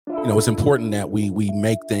it's important that we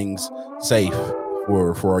make things safe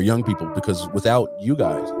for our young people, because without you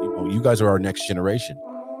guys, you guys are our next generation.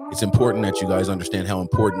 It's important that you guys understand how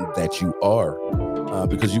important that you are,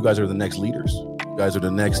 because you guys are the next leaders. You guys are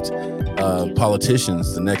the next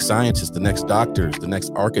politicians, the next scientists, the next doctors, the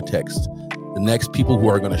next architects, the next people who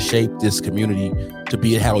are going to shape this community to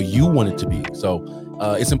be how you want it to be. So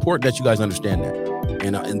it's important that you guys understand that.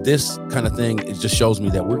 And this kind of thing, it just shows me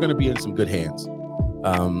that we're going to be in some good hands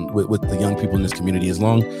with the young people in this community, as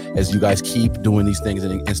long as you guys keep doing these things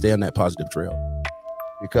and stay on that positive trail.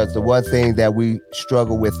 Because the one thing that we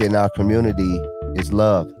struggle with in our community is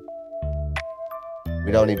love.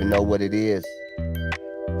 We don't even know what it is.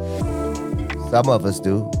 Some of us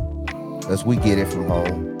do, because we get it from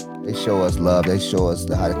home. They show us love. They show us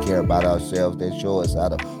how to care about ourselves. They show us how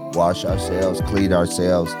to wash ourselves, clean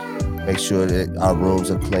ourselves, make sure that our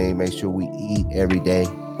rooms are clean, make sure we eat every day,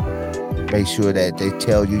 make sure that they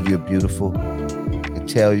tell you you're beautiful. They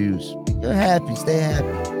tell you you're happy, stay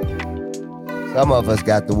happy. Some of us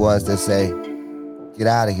got the ones that say, get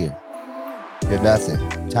out of here. You're nothing.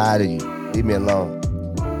 I'm tired of you. Leave me alone.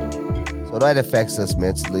 So that affects us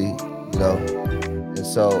mentally, And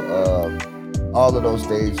so all of those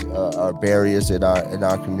things are barriers in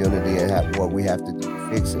our community, and what we have to do to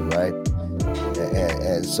fix it, right?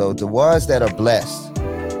 And so the ones that are blessed,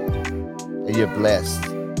 and you're blessed,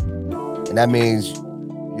 and that means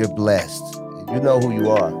you're blessed. You know who you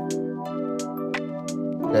are.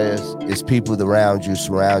 It's people around you,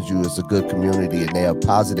 surround you. It's a good community, and they're a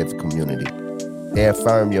positive community. They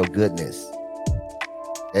affirm your goodness.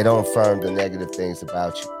 They don't affirm the negative things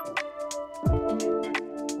about you.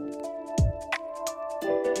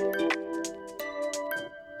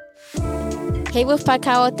 Hey WolfPack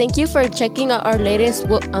Howl, thank you for checking out our latest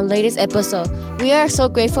episode. We are so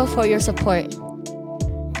grateful for your support.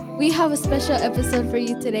 We have a special episode for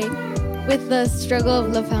you today with the Struggle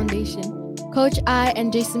of Love Foundation. Coach I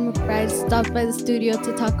and Jason McBride stopped by the studio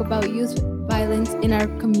to talk about youth violence in our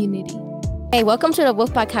community. Hey, welcome to the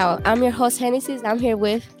WolfPack Howl. I'm your host, Hennessy. I'm here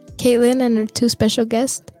with Caitlin and her two special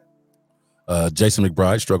guests. Jason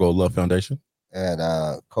McBride, Struggle of Love Foundation. And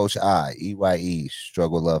Coach I, EYE,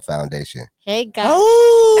 Struggle of Love Foundation. Hey, guys.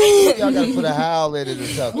 Oh, y'all got to put a howl in it or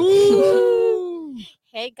something.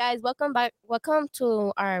 Hey, guys. Welcome back. Welcome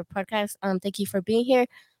to our podcast. Thank you for being here.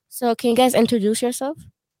 So can you guys introduce yourself?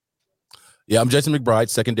 Yeah, I'm Jason McBride,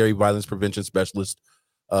 Secondary Violence Prevention Specialist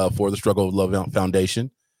for the Struggle of Love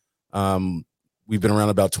Foundation. We've been around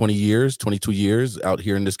about 22 years out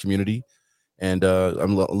here in this community. And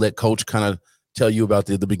I'm going to let Coach kind of tell you about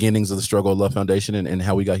the beginnings of the Struggle of Love Foundation and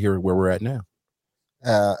how we got here where we're at now.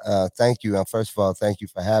 Thank you. First of all, thank you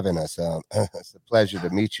for having us. It's a pleasure to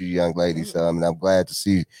meet you, young ladies. And I'm glad to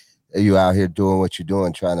see you out here doing what you're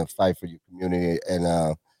doing, trying to fight for your community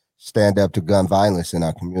and stand up to gun violence in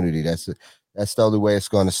our community. That's the only way it's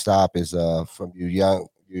going to stop is from the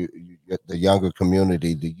younger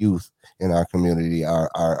community, the youth in our community,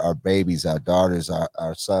 our babies, our daughters,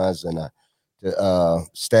 our sons, and to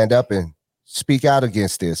stand up and speak out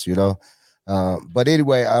against this, But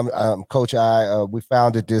anyway, I'm Coach I. We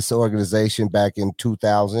founded this organization back in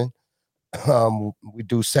 2000. We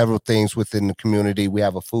do several things within the community. We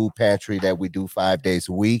have a food pantry that we do 5 days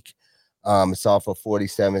a week. It's off of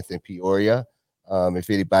 47th in Peoria. If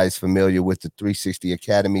anybody's familiar with the 360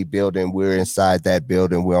 Academy building, we're inside that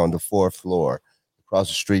building. We're on the 4th floor, across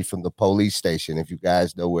the street from the police station. If you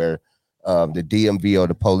guys know where the DMV or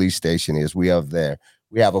the police station is, we are there.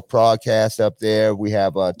 We have a broadcast up there. We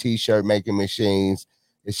have T-shirt making machines.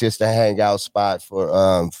 It's just a hangout spot for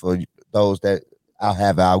those that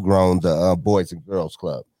have outgrown the Boys and Girls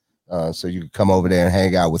Club. So you can come over there and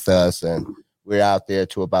hang out with us. And we're out there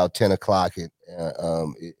to about 10 o'clock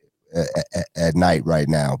at night right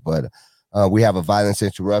now. But we have a violence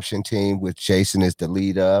interruption team, which Jason is the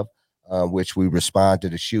lead of, which we respond to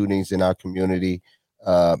the shootings in our community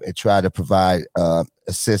and try to provide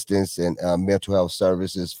assistance and mental health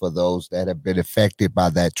services for those that have been affected by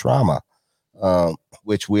that trauma,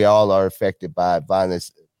 which we all are affected by.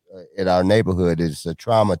 Violence in our neighborhood is a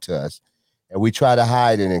trauma to us, and we try to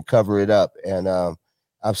hide it and cover it up. And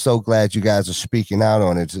I'm so glad you guys are speaking out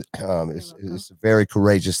on it. It's a very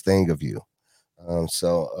courageous thing of you.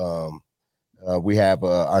 We have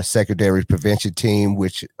our secondary prevention team,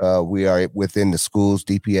 which we are within the schools,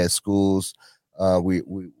 DPS schools. We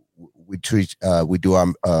do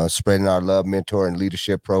our Spreading Our Love mentor and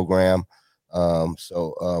leadership program.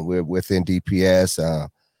 We're within DPS.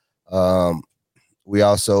 We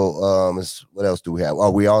also what else do we have?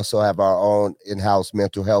 We also have our own in-house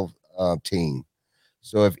mental health team.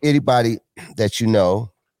 So if anybody that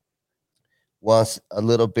wants a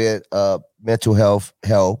little bit of mental health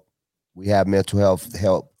help, we have mental health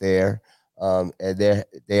help there. And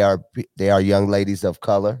they are young ladies of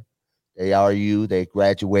color. They are you. They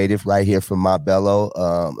graduated right here from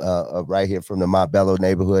Montbello, right here from the Montbello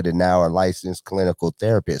neighborhood, and now are licensed clinical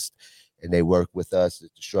therapists. And they work with us at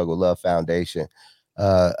the Struggle Love Foundation.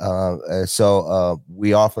 So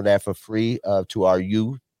we offer that for free to our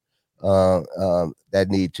youth that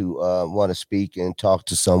need to want to speak and talk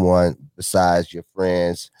to someone besides your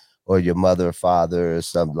friends or your mother or father or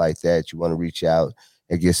something like that. You want to reach out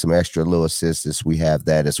and get some extra little assistance. We have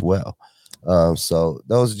that as well. So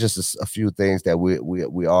those are just a few things that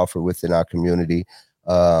we offer within our community.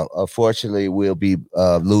 Unfortunately, we'll be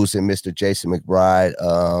losing Mr. Jason McBride.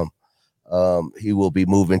 He will be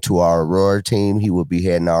moving to our Aurora team. He will be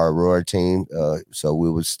heading our Aurora team. So we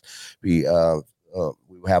will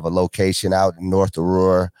have a location out in North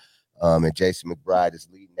Aurora, and Jason McBride is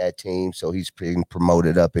leading that team. So he's being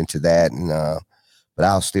promoted up into that. And but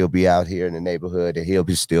I'll still be out here in the neighborhood, and he'll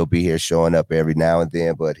still be here showing up every now and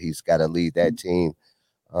then. But he's got to lead that team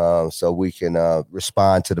so we can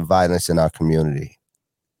respond to the violence in our community.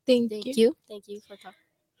 Thank you. Thank you for talking.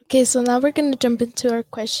 Okay, so now we're going to jump into our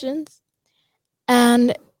questions.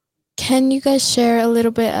 And can you guys share a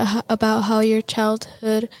little bit about how your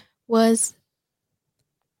childhood was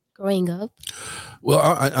growing up? Well,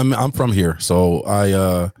 I'm from here, so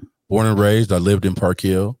I born and raised. I lived in Park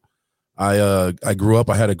Hill. I grew up.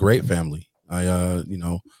 I had a great family. My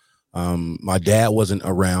dad wasn't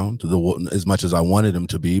around as much as I wanted him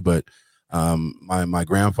to be, but my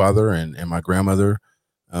grandfather and my grandmother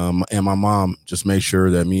and my mom just made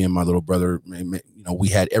sure that me and my little brother, we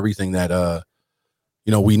had everything that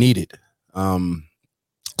we needed.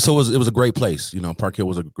 So it was a great place. Park Hill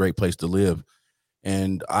was a great place to live,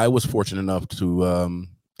 and I was fortunate enough to,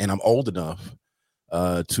 and I'm old enough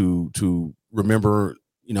to remember,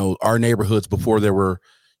 our neighborhoods before there were,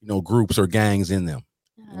 groups or gangs in them,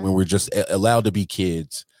 when we're just allowed to be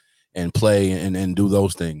kids and play and do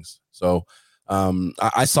those things. So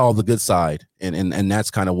I saw the good side, and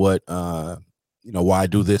that's kind of what why I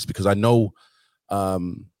do this, because I know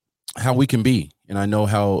how we can be, and I know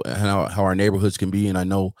how our neighborhoods can be, and I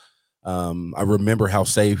know I remember how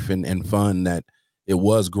safe and fun that it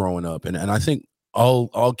was growing up, and I think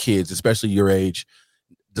all kids, especially your age,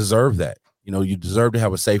 deserve that. You deserve to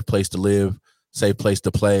have a safe place to live, safe place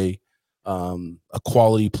to play, a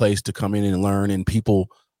quality place to come in and learn, and people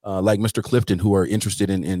like Mr. Clifton who are interested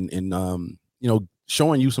in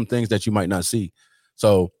showing you some things that you might not see.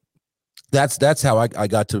 So that's how I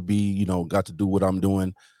got to be, got to do what I'm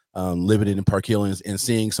doing, living in Park Hill and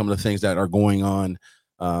seeing some of the things that are going on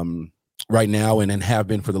right now and have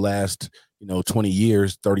been for the last 20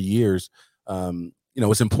 years, 30 years.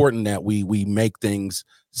 It's important that we make things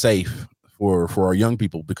safe for our young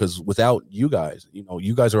people, because without you guys,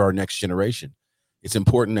 you guys are our next generation. It's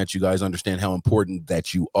important that you guys understand how important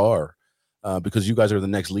that you are, because you guys are the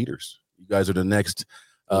next leaders. You guys are the next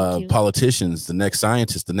politicians, the next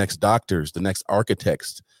scientists, the next doctors, the next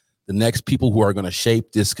architects, the next people who are going to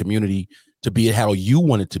shape this community to be how you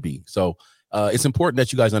want it to be. So it's important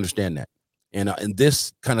that you guys understand that. And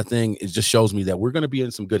this kind of thing, it just shows me that we're going to be in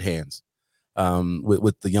some good hands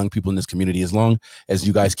with the young people in this community, as long as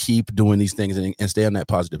you guys keep doing these things and stay on that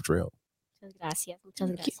positive trail. Muchas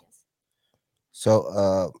gracias.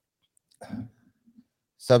 So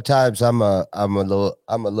sometimes I'm a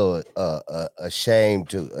little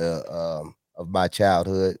ashamed of my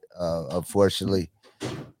childhood. Unfortunately,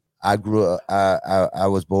 I grew up. I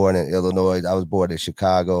was born in Illinois. I was born in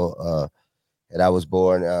Chicago, and I was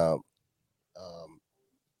born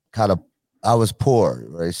I was poor,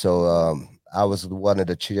 right? So I was one of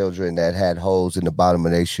the children that had holes in the bottom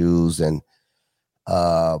of their shoes, and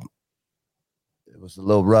it was a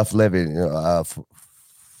little rough living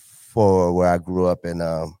for where I grew up. And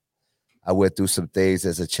I went through some things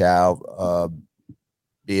as a child,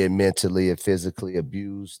 being mentally and physically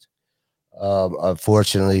abused,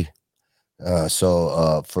 unfortunately.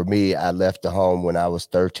 So for me, I left the home when I was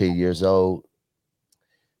 13 years old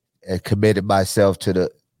and committed myself to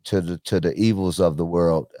the evils of the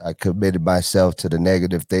world. I committed myself to the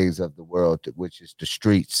negative things of the world, which is the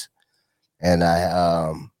streets. And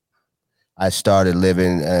I started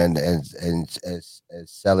living and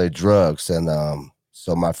selling drugs. And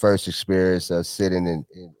so my first experience of sitting in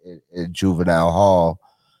juvenile hall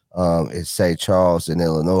in St. Charles in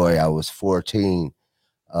Illinois, I was 14.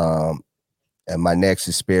 And my next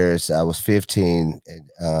experience, I was 15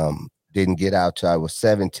 and didn't get out till I was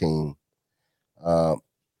 17. My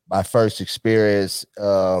first experience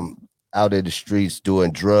out in the streets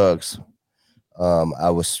doing drugs I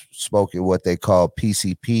was smoking what they call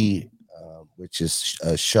PCP, which is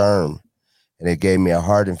a sherm, and it gave me a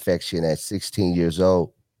heart infection at 16 years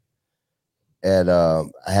old. And I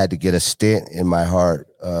had to get a stent in my heart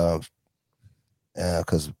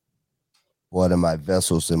because one of my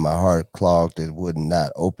vessels in my heart clogged and would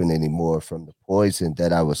not open anymore from the poison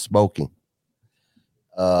that I was smoking.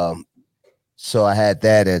 So I had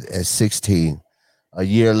that at 16. A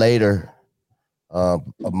year later, a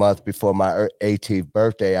month before my 18th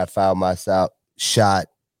birthday, I found myself shot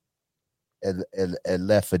and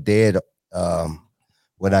left for dead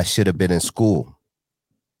when I should have been in school.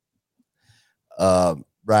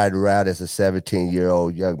 Riding around as a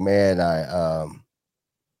 17-year-old young man, I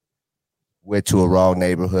went to a wrong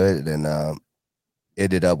neighborhood and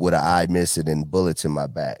ended up with an eye missing and bullets in my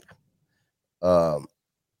back.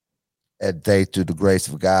 And thanks to the grace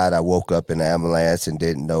of God, I woke up in the ambulance and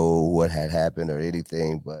didn't know what had happened or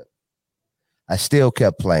anything, but I still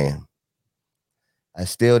kept playing. I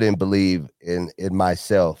still didn't believe in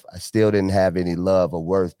myself. I still didn't have any love or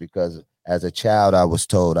worth because as a child, I was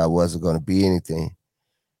told I wasn't going to be anything.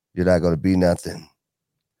 You're not going to be nothing.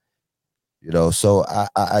 So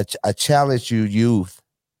I challenge you, youth.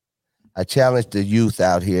 I challenge the youth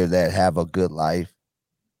out here that have a good life,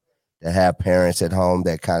 that have parents at home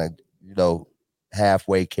that kind of,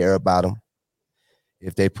 halfway care about them.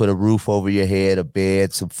 If they put a roof over your head, a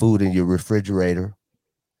bed, some food in your refrigerator,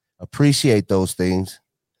 appreciate those things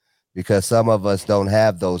because some of us don't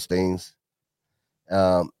have those things.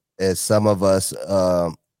 And some of us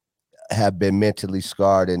have been mentally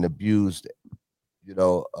scarred and abused,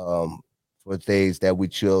 for things that we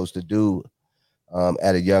chose to do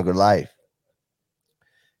at a younger life.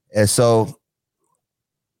 And so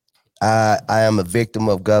I am a victim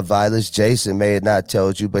of gun violence. Jason may have not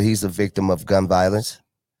told you, but he's a victim of gun violence.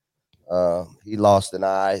 He lost an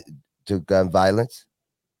eye to gun violence.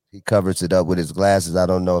 He covers it up with his glasses. I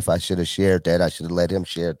don't know if I should have shared that. I should have let him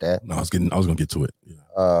share that. No, I was gonna get to it.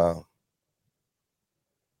 Yeah.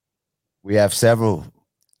 We have several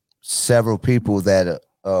people that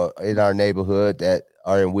are in our neighborhood that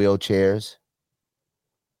are in wheelchairs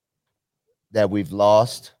that we've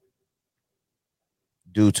lost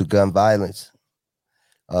due to gun violence.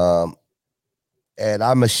 And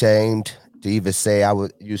I'm ashamed to even say I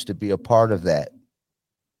used to be a part of that.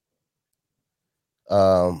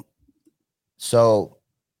 So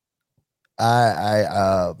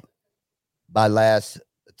I my last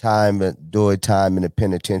time doing time in the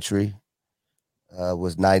penitentiary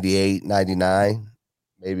was 98, 99,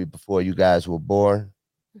 maybe before you guys were born.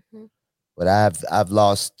 Mm-hmm. But I've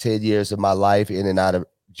lost 10 years of my life in and out of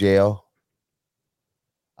jail.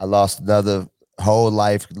 I lost another whole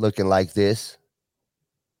life looking like this,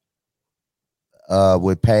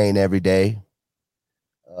 with pain every day.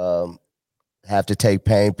 Have to take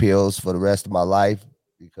pain pills for the rest of my life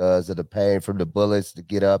because of the pain from the bullets to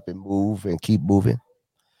get up and move and keep moving.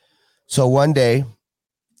 So one day,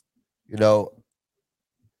 through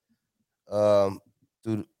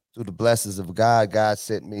the blessings of God, God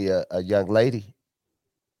sent me a young lady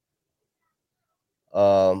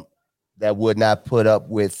that would not put up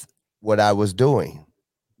with what I was doing.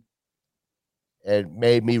 It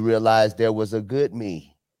made me realize there was a good me.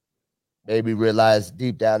 Made me realize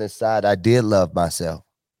deep down inside, I did love myself.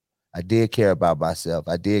 I did care about myself.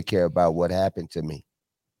 I did care about what happened to me.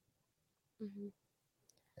 Mm-hmm.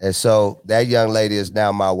 And so that young lady is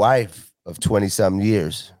now my wife of 20-something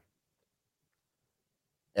years.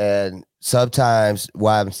 And sometimes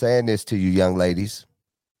why I'm saying this to you young ladies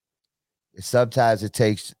is sometimes it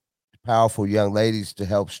takes powerful young ladies to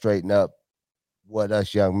help straighten up what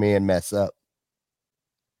us young men mess up.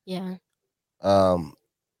 Yeah.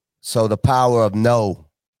 So the power of no,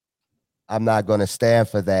 I'm not going to stand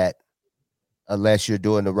for that unless you're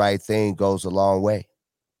doing the right thing goes a long way.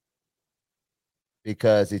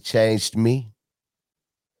 Because it changed me.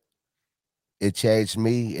 It changed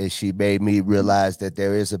me, and she made me realize that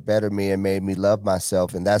there is a better me and made me love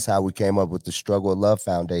myself. And that's how we came up with the Struggle of Love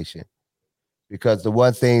Foundation. Because the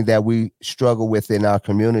one thing that we struggle with in our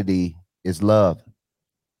community is love.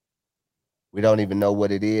 We don't even know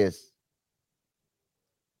what it is.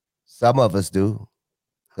 Some of us do,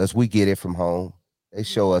 because we get it from home. They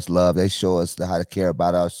show us love. They show us how to care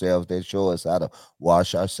about ourselves. They show us how to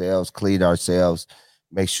wash ourselves, clean ourselves,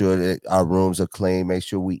 make sure that our rooms are clean, make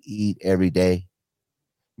sure we eat every day,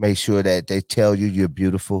 make sure that they tell you you're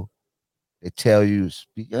beautiful. They tell you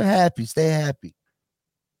you're happy, stay happy.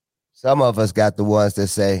 Some of us got the ones that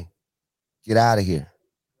say, get out of here.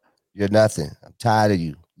 You're nothing. I'm tired of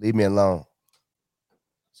you. Leave me alone.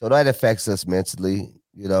 So that affects us mentally,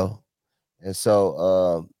 And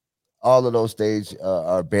so All of those things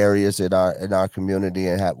are barriers in our community,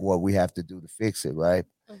 and what we have to do to fix it, right?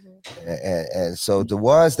 And so the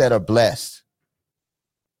ones that are blessed,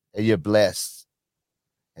 and you're blessed,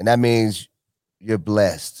 and that means you're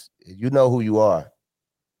blessed. You know who you are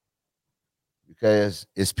because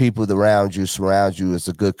it's people around you, surround you. It's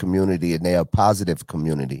a good community, and they're a positive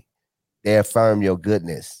community. They affirm your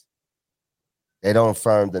goodness. They don't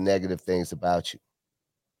affirm the negative things about you.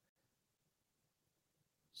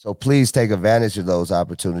 So please take advantage of those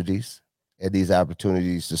opportunities and these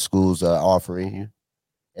opportunities the schools are offering you,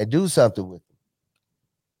 and do something with them.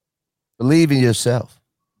 Believe in yourself.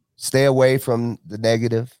 Stay away from the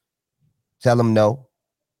negative. Tell them no.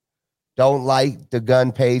 Don't like the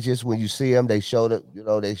gun pages when you see them. They show that,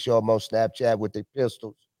 they show them on Snapchat with their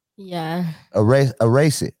pistols. Yeah.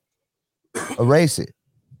 Erase it. Erase it.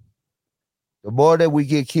 The more that we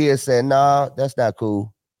get kids saying, nah, that's not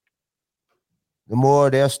cool, the more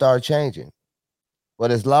they'll start changing.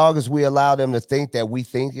 But as long as we allow them to think that we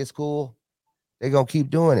think it's cool, they're going to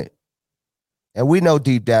keep doing it. And we know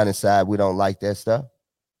deep down inside we don't like that stuff.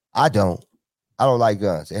 I don't. I don't like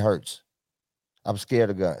guns. It hurts. I'm scared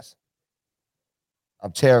of guns.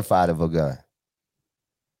 I'm terrified of a gun.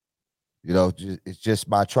 It's just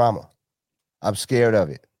my trauma. I'm scared of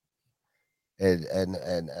it. And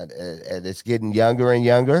it's getting younger and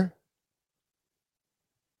younger.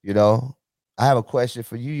 I have a question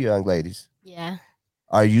for you, young ladies. Yeah.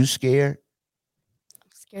 Are you scared?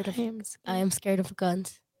 I am scared of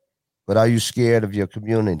guns. But are you scared of your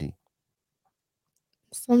community?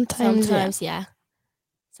 Sometimes, yeah.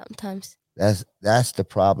 Sometimes. That's the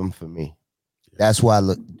problem for me. That's why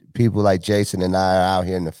people like Jason and I are out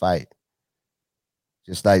here in the fight.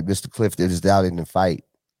 Just like Mr. Clifton is out in the fight.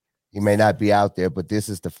 He may not be out there, but this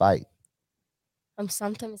is the fight. I'm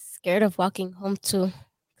sometimes scared of walking home too,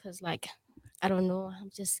 because I don't know, I'm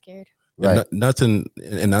just scared. Right. Nothing,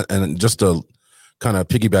 and just to kind of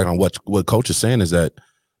piggyback on what Coach is saying is that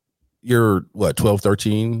you're 12,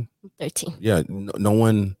 13? 13. Yeah, no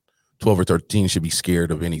one 12 or 13 should be scared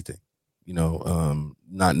of anything.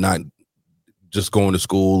 Not just going to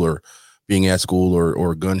school or being at school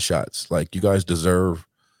or gunshots. Like, you guys deserve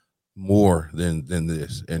more than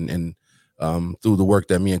this. And through the work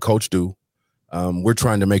that me and Coach do, we're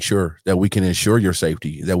trying to make sure that we can ensure your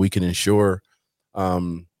safety, that we can ensure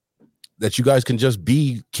that you guys can just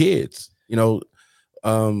be kids.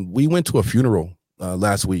 We went to a funeral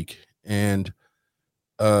last week, and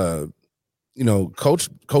Coach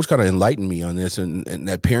kind of enlightened me on this, and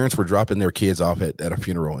that parents were dropping their kids off at a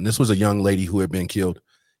funeral. And this was a young lady who had been killed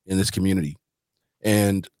in this community.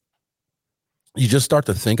 And you just start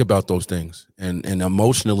to think about those things and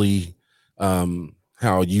emotionally,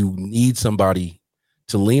 how you need somebody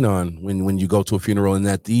to lean on when you go to a funeral, and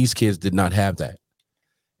that these kids did not have that.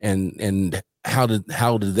 And how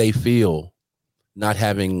did they feel not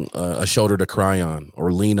having a shoulder to cry on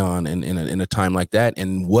or lean on in a time like that?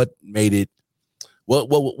 And what made it, what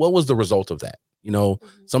was the result of that?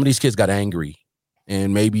 Some of these kids got angry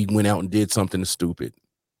and maybe went out and did something stupid,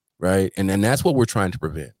 right? And that's what we're trying to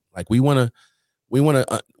prevent. Like, we want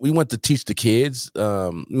to teach the kids. We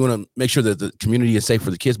want to make sure that the community is safe for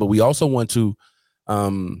the kids, but we also want to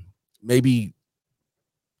maybe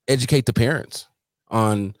educate the parents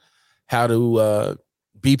on how to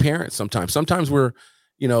be parents. Sometimes we're,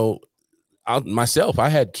 myself, I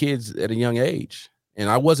had kids at a young age, and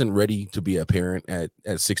I wasn't ready to be a parent at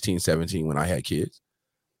 16, 17 when I had kids,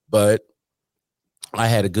 but I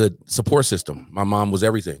had a good support system. My mom was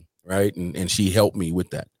everything, right? And she helped me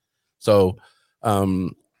with that. So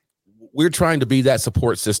we're trying to be that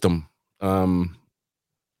support system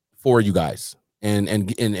for you guys,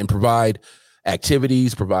 and provide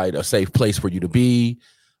activities, provide a safe place for you to be.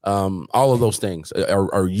 All of those things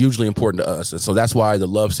are hugely important to us. And so that's why the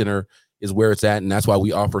Love Center is where it's at. And that's why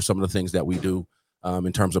we offer some of the things that we do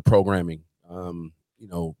in terms of programming.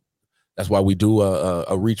 That's why we do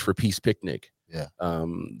a Reach for Peace picnic. Yeah.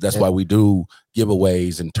 That's why we do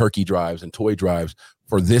giveaways and turkey drives and toy drives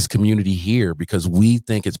for this community here, because we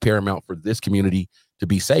think it's paramount for this community to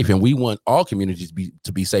be safe. And we want all communities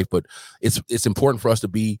to be safe, but it's important for us to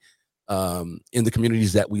be in the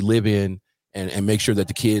communities that we live in, and make sure that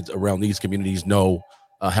the kids around these communities know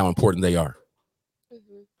how important they are.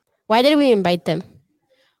 Why did we invite them?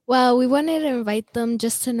 Well, we wanted to invite them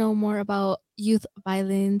just to know more about youth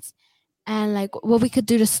violence and what we could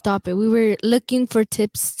do to stop it. We were looking for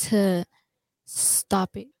tips to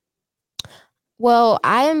stop it. Well,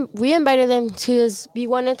 we invited them because we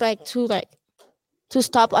wanted to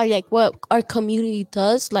stop what our community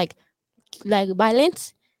does, like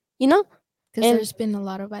violence, Because And there's been a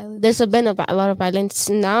lot of violence. there's been a lot of violence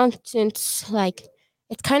now since like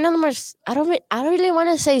it's kind of more. I don't really want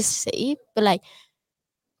to say safe, but like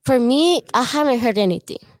for me, I haven't heard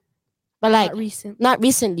anything. But like Not recent. not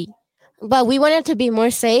recently. But we want it to be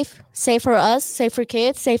more safe for us, safe for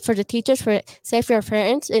kids, safe for the teachers, for safe for our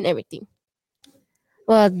parents and everything.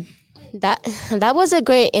 Well, that that was a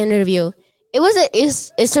great interview. It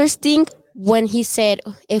was interesting when he said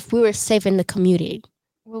if we were safe in the community.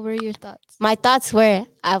 What were your thoughts? My thoughts were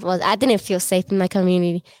I didn't feel safe in my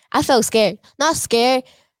community. I felt scared. Not scared.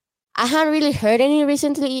 I haven't really heard any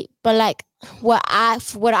recently, but like what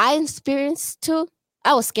I experienced too,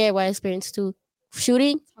 I was scared what I experienced too.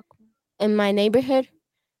 Shooting in my neighborhood.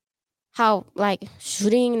 How like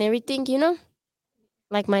shooting and everything, you know?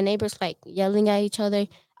 Like my neighbors like yelling at each other.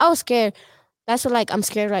 I was scared. That's what like I'm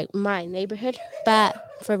scared like my neighborhood.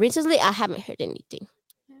 But for recently I haven't heard anything.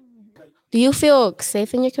 Do you feel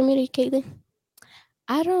safe in your community, Caitlin?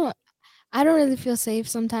 I don't. I don't really feel safe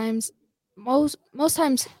sometimes. Most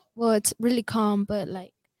times, well, it's really calm, but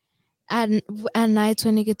like at at nights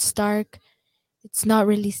when it gets dark, it's not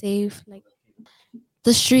really safe. Like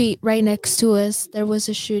the street right next to us, there was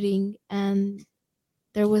a shooting and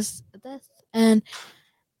there was a death, and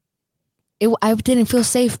I didn't feel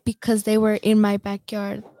safe because they were in my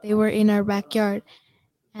backyard. They were in our backyard,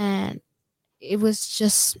 and it was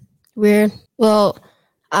just Weird. Well,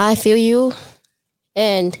 I feel you,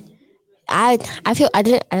 and I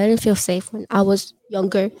didn't feel safe when I was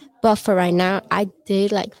younger, but for right now I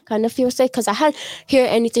did like kind of feel safe because I hadn't hear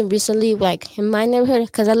anything recently like in my neighborhood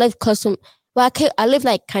because I live close to I live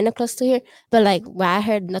like kind of close to here, but like where I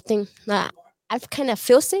heard nothing. I kind of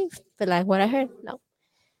feel safe, but like what I heard, no.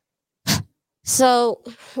 So,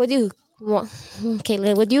 what do you want,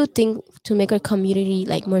 Caitlin? What do you think to make our community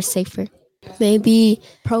like more safer? Maybe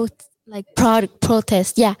pro like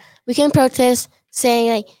protest. Yeah, we can protest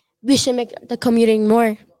saying like we should make the community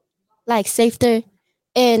more like safer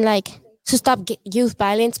and like to stop youth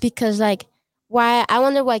violence because like why I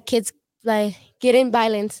wonder why kids like get in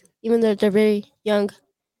violence even though they're very young.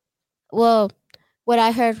 Well, what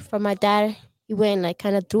I heard from my dad, he went like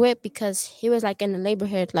kind of through it because he was like in the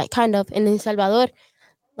neighborhood, like kind of in El Salvador.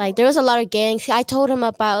 Like there was a lot of gangs. I told him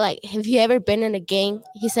about like have you ever been in a gang?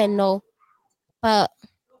 He said no, but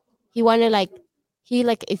he wanted he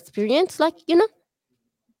like experienced like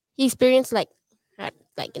he experienced like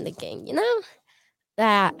in the gang,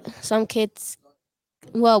 that some kids.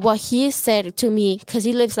 Well, what he said to me, because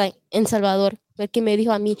he lives like in Salvador, lo que me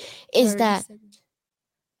dijo a mí is 30 that seconds.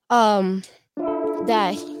 um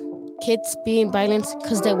that kids being violent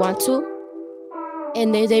because they want to,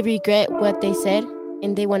 and they regret what they said,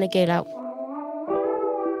 and they want to get out.